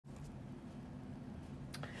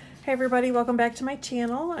Hey everybody, welcome back to my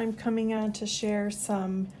channel. I'm coming on to share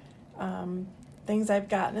some things I've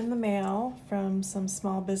gotten in the mail from some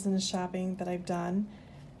small business shopping that I've done.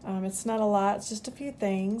 It's not a lot, it's just a few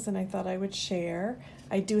things, and I thought I would share.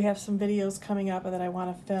 I do have some videos coming up that I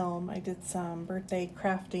want to film. I did some birthday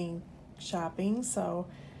crafting shopping, so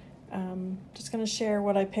just going to share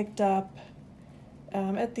what I picked up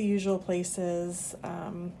at the usual places,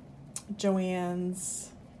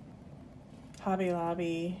 Joann's, Hobby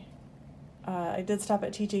Lobby. I did stop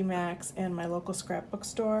at TJ Maxx and my local scrapbook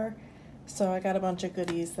store, so I got a bunch of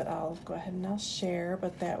goodies that I'll go ahead and I'll share,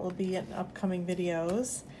 but that will be in upcoming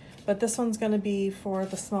videos. But this one's going to be for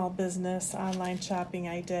the small business online shopping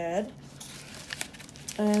I did.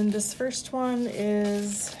 And this first one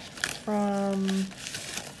is from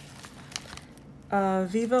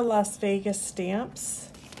Viva Las Vegas Stamps,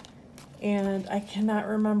 and I cannot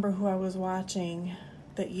remember who I was watching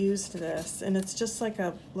that used this, and it's just like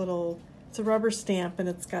a little, it's a rubber stamp and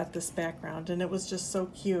it's got this background, and it was just so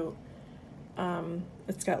cute.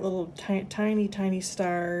 It's got little tiny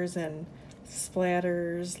stars and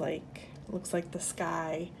splatters, like looks like the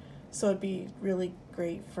sky, so it'd be really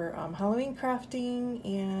great for Halloween crafting,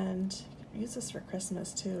 and use this for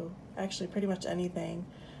Christmas too. Actually pretty much anything,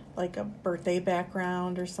 like a birthday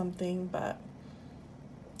background or something. But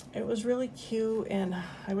it was really cute, and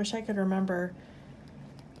I wish I could remember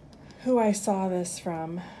who I saw this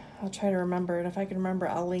from. I'll try to remember, and if I can remember,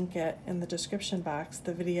 I'll link it in the description box,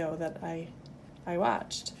 the video that I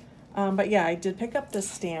watched. But yeah, I did pick up this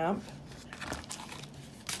stamp.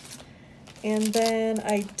 And then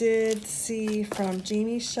I did see from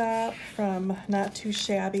Jeannie's shop, from Not Too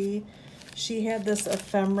Shabby, she had this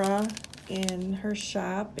ephemera in her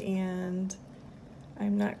shop, and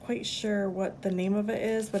I'm not quite sure what the name of it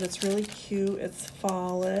is, but it's really cute. It's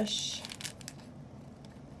fallish.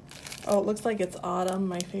 Oh, it looks like it's autumn,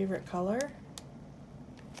 my favorite color.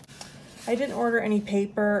 I didn't order any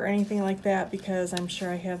paper or anything like that because I'm sure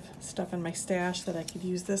I have stuff in my stash that I could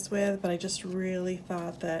use this with, but I just really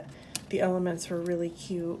thought that the elements were really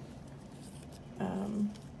cute.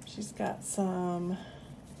 She's got some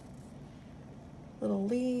little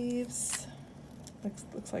leaves,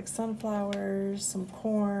 looks like sunflowers, some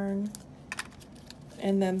corn,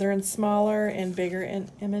 and then they're in smaller and bigger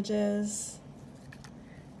images.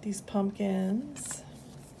 These pumpkins.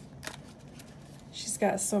 She's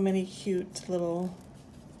got so many cute little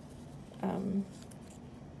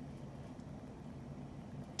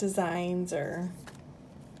designs, or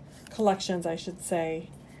collections I should say,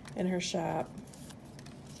 in her shop.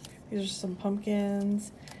 These are some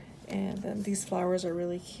pumpkins, and then these flowers are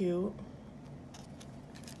really cute.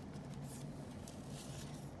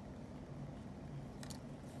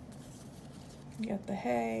 You got the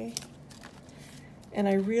hay. And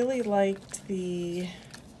I really liked the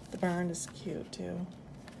barn is cute too.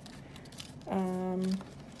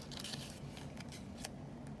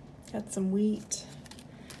 Got some wheat.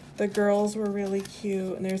 The girls were really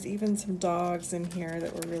cute, and there's even some dogs in here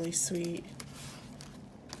that were really sweet.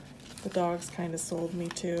 The dogs kind of sold me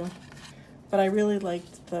too, but I really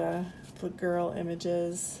liked the girl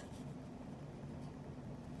images.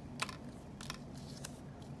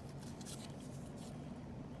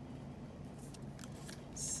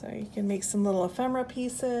 So you can make some little ephemera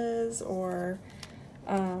pieces, or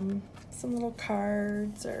some little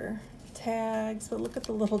cards or tags. But look at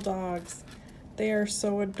the little dogs. They are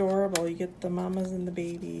so adorable. You get the mamas and the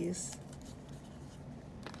babies.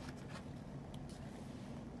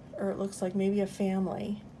 Or it looks like maybe a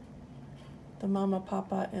family. The mama,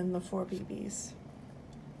 papa, and the 4 babies.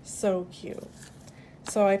 So cute.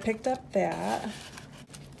 So I picked up that.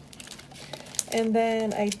 And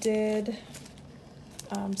then I did...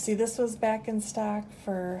 see, this was back in stock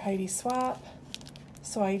for Heidi Swap,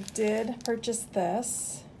 so I did purchase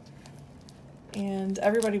this, and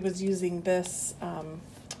everybody was using this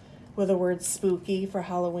with the word spooky for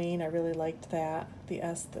Halloween. I really liked that. The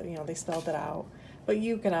S, you know, they spelled it out, but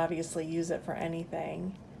you could obviously use it for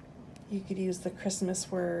anything. You could use the Christmas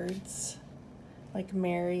words like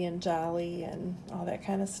merry and jolly and all that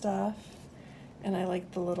kind of stuff, and I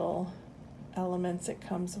like the little elements it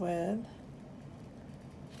comes with.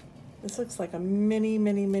 This looks like a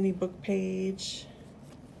mini book page.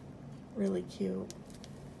 Really cute.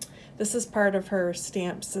 This is part of her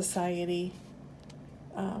Stamp Society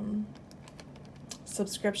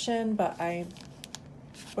subscription, but I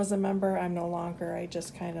was a member. I'm no longer. I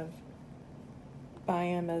just kind of buy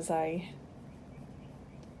them as the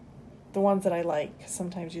ones that I like.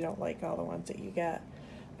 Sometimes you don't like all the ones that you get,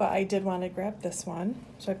 but I did want to grab this one,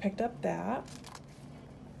 so I picked up that.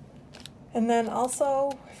 And then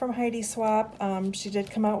also from Heidi Swap, she did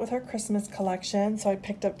come out with her Christmas collection, so I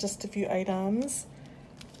picked up just a few items.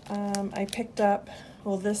 I picked up,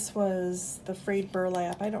 well, this was the frayed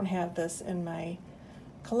burlap. I don't have this in my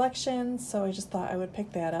collection, so I just thought I would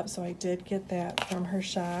pick that up. So I did get that from her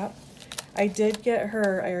shop. I did get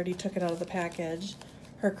her, I already took it out of the package,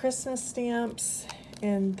 her Christmas stamps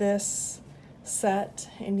in this set,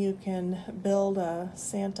 and you can build a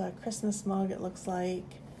Santa Christmas mug, it looks like.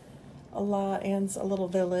 A lot, and a little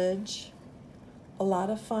village. A lot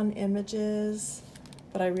of fun images,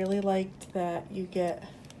 but I really liked that you get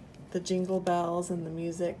the jingle bells and the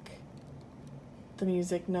music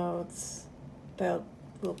notes. That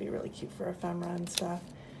will be really cute for ephemera and stuff.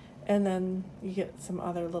 And then you get some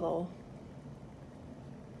other little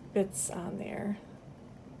bits on there.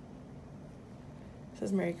 It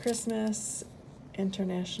says Merry Christmas,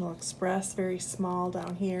 International Express, very small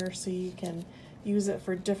down here, so you can use it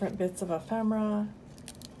for different bits of ephemera.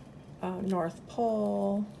 North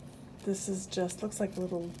Pole. This is just, looks like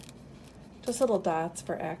little dots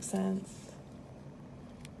for accents.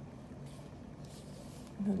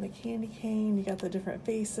 And then the candy cane, you got the different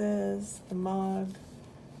faces, the mug.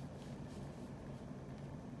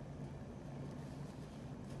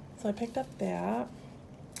 So I picked up that.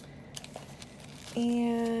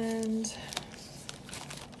 And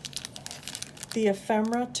the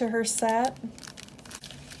ephemera to her set.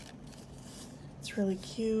 It's really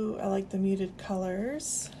cute. I like the muted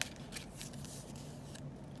colors.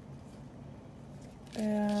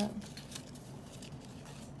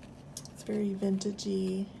 It's very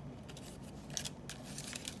vintagey.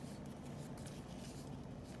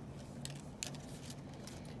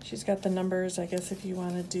 She's got the numbers, I guess, if you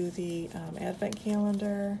want to do the advent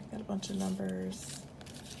calendar. Got a bunch of numbers.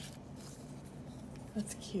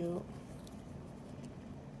 That's cute.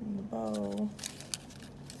 And the bow.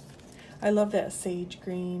 I love that sage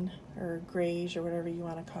green, or grayish, or whatever you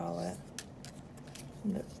want to call it.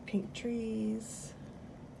 And the pink trees.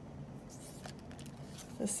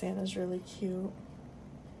 The Santa's really cute.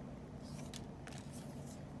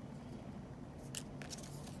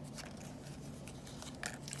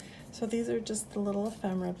 So these are just the little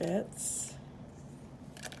ephemera bits.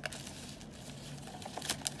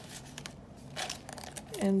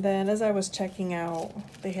 And then as I was checking out,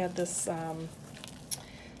 they had this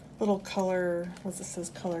little color, what this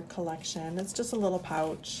says, color collection. It's just a little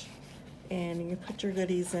pouch, and you can put your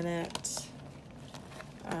goodies in it.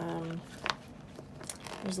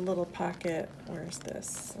 There's a little pocket. Where's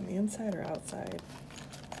this? On the inside or outside?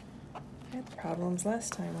 I had problems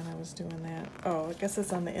last time when I was doing that. Oh, I guess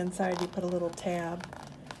it's on the inside. You put a little tab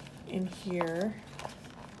in here.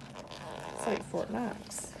 It's like Fort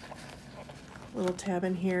Knox. Little tab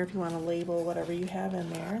in here if you want to label whatever you have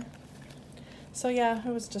in there. So yeah,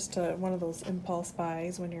 it was just one of those impulse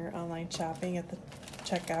buys when you're online shopping at the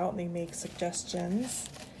checkout and they make suggestions.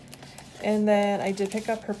 And then I did pick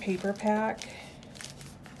up her paper pack.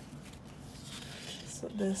 So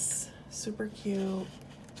this super cute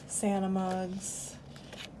Santa mugs.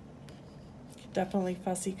 Definitely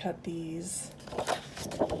fussy cut these.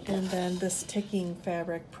 And then this ticking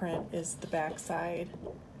fabric print is the back side.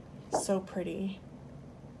 So pretty.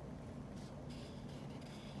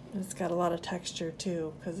 And it's got a lot of texture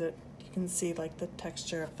too, because you can see like the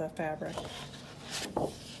texture of the fabric.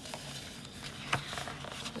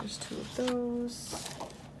 There's two of those.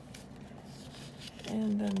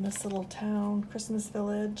 And then this little town Christmas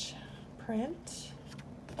village print.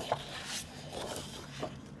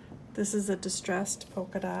 This is a distressed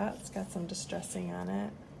polka dot. It's got some distressing on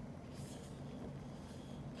it.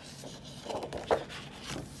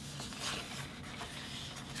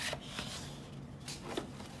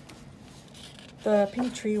 The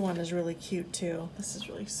pink tree one is really cute too. This is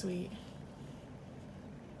really sweet.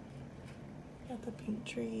 Got the pink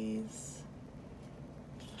trees.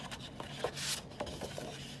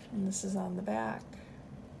 And this is on the back.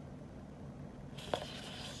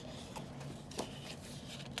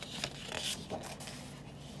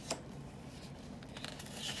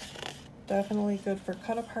 Definitely good for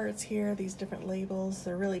cut aparts here. These different labels,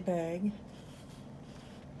 they're really big.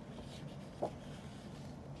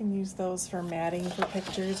 You can use those for matting for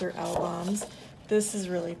pictures or albums. This is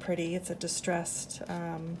really pretty. It's a distressed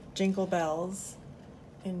jingle bells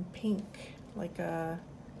in pink, like a,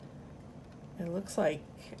 it looks like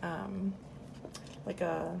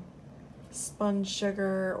a spun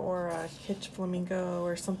sugar or a kitsch flamingo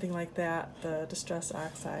or something like that, the distressed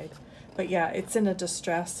oxide. But yeah, it's in a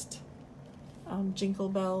distressed jingle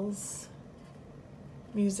bells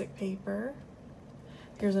music paper.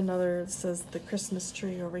 Here's another, it says the Christmas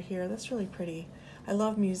tree over here. That's really pretty. I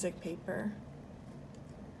love music paper.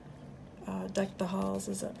 Deck the Halls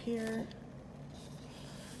is up here.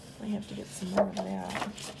 I have to get some more of that.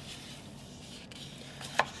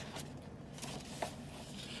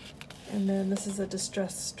 And then this is a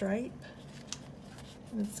distressed stripe.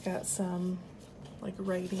 And it's got some like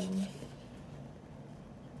writing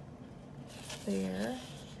there.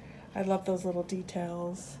 I love those little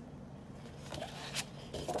details.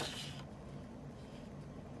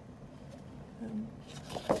 And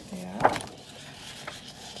that.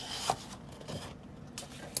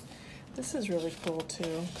 This is really cool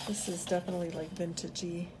too. This is definitely like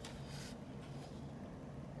vintagey.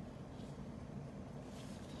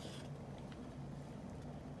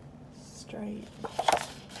 Stripe.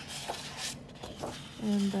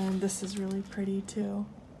 And then this is really pretty too.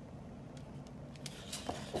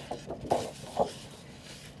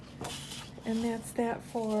 And that's that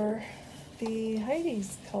for the Heidi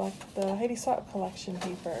Swapp collection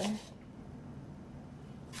paper.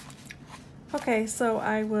 Okay, so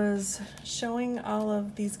I was showing all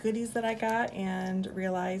of these goodies that I got and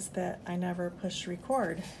realized that I never pushed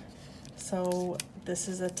record. So this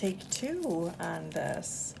is a take 2 on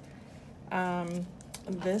this.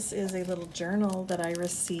 This is a little journal that I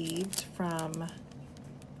received from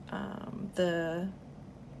the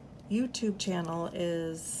YouTube channel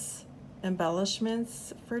is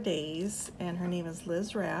Embellishments for Days, and her name is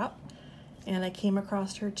Liz Rapp. And I came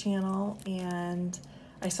across her channel and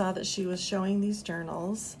I saw that she was showing these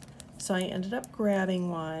journals, so I ended up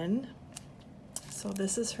grabbing one. So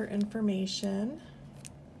this is her information,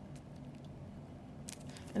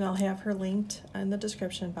 and I'll have her linked in the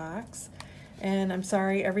description box. And I'm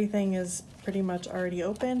sorry, everything is pretty much already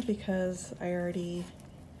opened because I already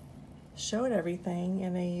showed everything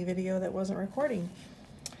in a video that wasn't recording.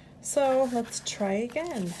 So let's try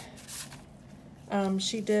again.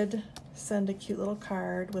 She did send a cute little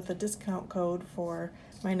card with a discount code for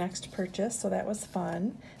my next purchase, so that was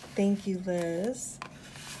fun. Thank you, Liz.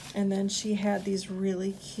 And then she had these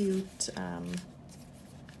really cute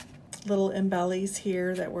little embellies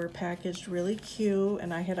here that were packaged really cute,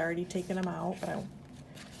 and I had already taken them out, but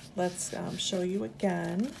let's show you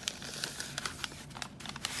again.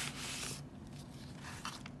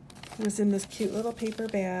 It was in this cute little paper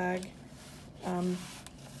bag, and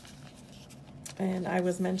I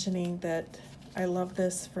was mentioning that I love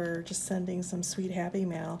this for just sending some sweet happy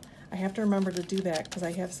mail. I have to remember to do that because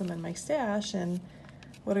I have some in my stash, and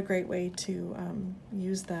what a great way to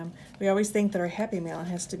use them. We always think that our happy mail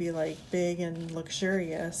has to be like big and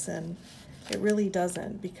luxurious, and it really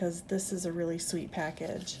doesn't, because this is a really sweet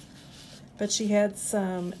package. But she had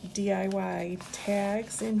some DIY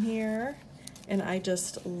tags in here, and I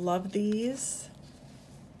just love these.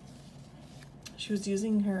 She was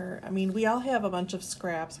using her, I mean, we all have a bunch of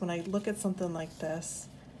scraps. When I look at something like this,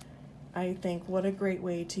 I think what a great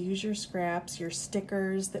way to use your scraps, your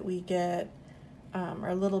stickers that we get,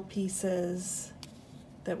 our little pieces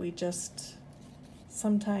that we just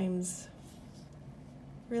sometimes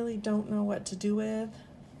really don't know what to do with.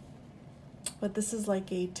 But this is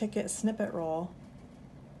like a ticket snippet roll.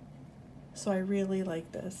 So I really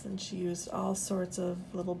like this, and she used all sorts of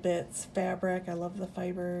little bits, fabric. I love the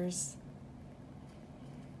fibers.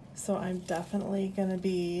 So I'm definitely gonna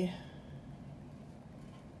be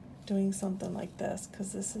doing something like this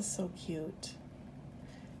because this is so cute.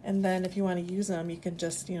 And then if you want to use them, you can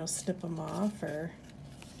just, you know, snip them off and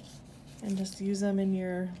just use them in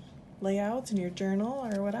your layouts in your journal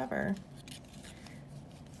or whatever.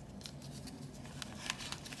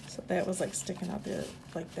 So that was like sticking out there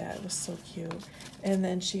like that. It was so cute. And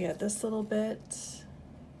then she had this little bit.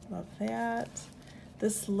 Love that.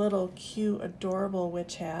 This little cute, adorable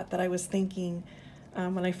witch hat that I was thinking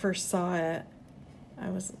when I first saw it, I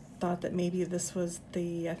thought that maybe this was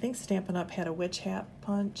the, I think Stampin' Up! Had a witch hat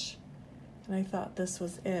punch, and I thought this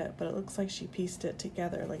was it, but it looks like she pieced it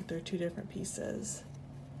together, like they're two different pieces.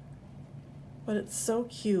 But it's so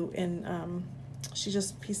cute, and she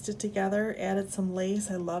just pieced it together, added some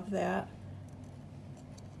lace. I love that.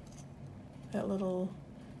 That little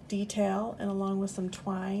detail, and along with some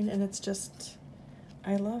twine, and it's just,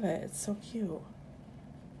 I love it. It's so cute.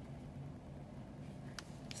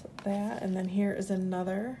 So that, and then here is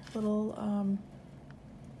another little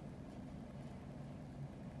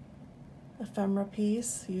ephemera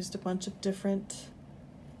piece. Used a bunch of different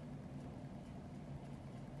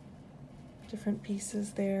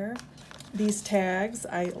pieces there. These tags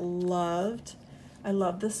I loved. I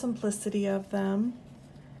love the simplicity of them.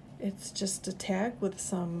 It's just a tag with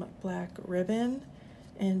some black ribbon,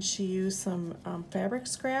 and she used some fabric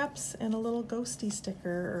scraps and a little ghosty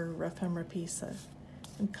sticker or ephemera piece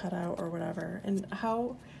and cut out or whatever. And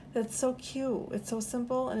how that's so cute. It's so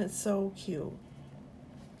simple and it's so cute.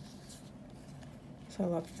 So I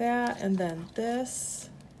love that. And then this,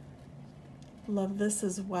 love this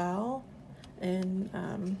as well. And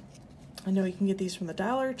I know you can get these from the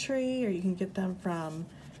Dollar Tree, or you can get them from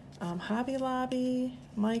Hobby Lobby,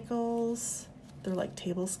 Michael's. They're like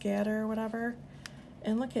table scatter or whatever.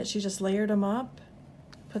 And look at, she just layered them up,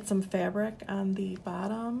 put some fabric on the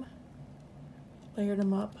bottom, layered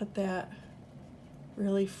them up, put that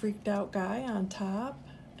really freaked out guy on top,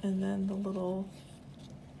 and then the little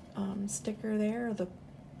sticker there, the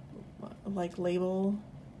like label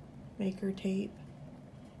maker tape.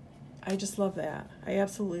 I just love that. I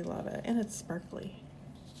absolutely love it. And it's sparkly.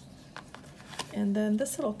 And then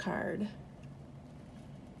this little card.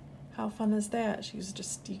 How fun is that? You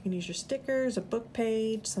can use your stickers, a book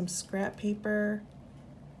page, some scrap paper,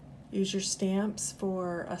 use your stamps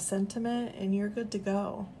for a sentiment, and you're good to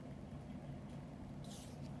go.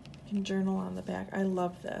 You can journal on the back. I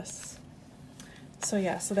love this. So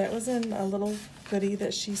yeah, so that was in a little goodie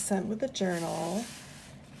that she sent with the journal.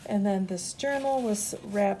 And then this journal was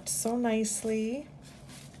wrapped so nicely.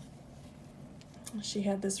 She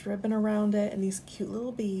had this ribbon around it and these cute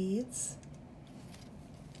little beads.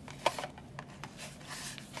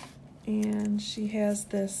 And she has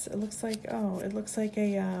this, it looks like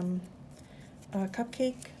a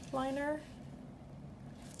cupcake liner.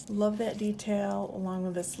 Love that detail, along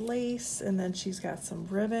with this lace. And then she's got some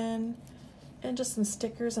ribbon and just some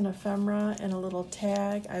stickers and ephemera and a little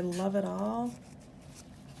tag. I love it all.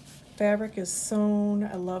 Fabric is sewn.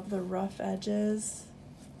 I love the rough edges.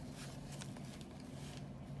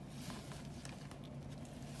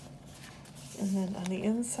 And then on the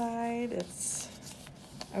inside,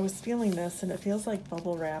 I was feeling this and it feels like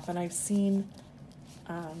bubble wrap, and I've seen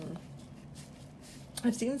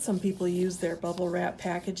some people use their bubble wrap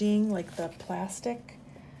packaging, like the plastic,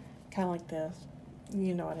 kind of like the,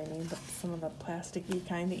 you know what I mean, some of the plasticky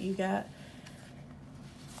kind that you get.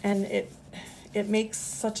 And it makes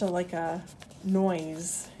such a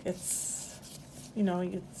noise. It's, you know,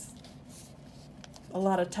 it's a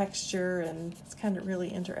lot of texture and it's kind of really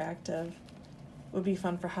interactive. Would be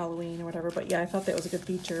fun for Halloween or whatever. But yeah, I thought that was a good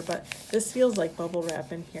feature. But this feels like bubble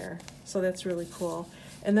wrap in here, so that's really cool.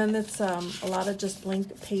 And then it's a lot of just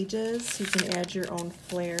blank pages, so you can add your own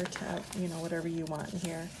flair to, you know, whatever you want in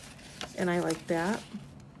here. And I like that.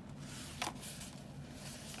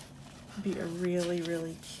 Be a really,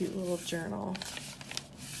 really cute little journal.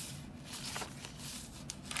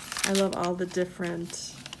 I love all the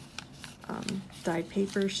different dyed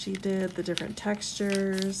papers she did, the different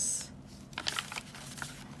textures.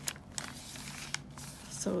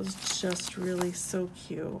 So it's just really so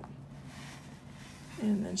cute.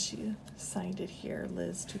 And then she signed it here,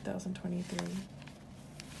 Liz 2023.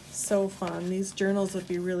 So fun. These journals would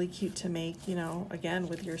be really cute to make, you know, again,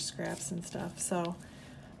 with your scraps and stuff. So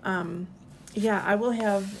yeah, I will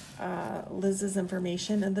have Liz's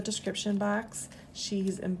information in the description box.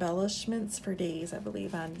 She's Embellishments for Days, I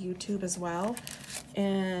believe, on YouTube as well.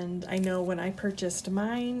 And I know when I purchased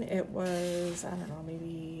mine, it was, I don't know,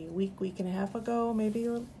 maybe a week and a half ago, maybe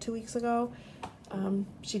 2 weeks ago.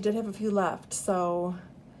 She did have a few left. So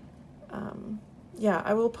yeah,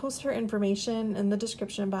 I will post her information in the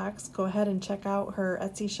description box. Go ahead and check out her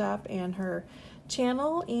Etsy shop and her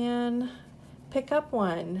channel and pick up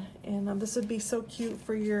one. And this would be so cute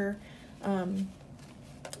for your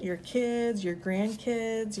kids, your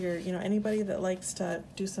grandkids, you know, anybody that likes to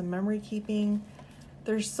do some memory keeping.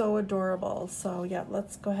 They're so adorable. So yeah,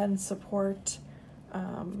 let's go ahead and support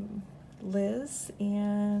Liz.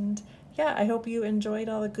 And yeah, I hope you enjoyed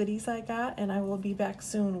all the goodies I got, and I will be back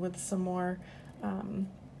soon with some more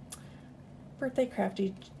birthday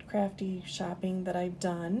crafty shopping that I've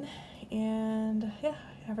done. And yeah,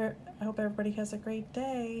 I hope everybody has a great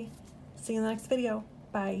day. See you in the next video.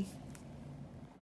 Bye.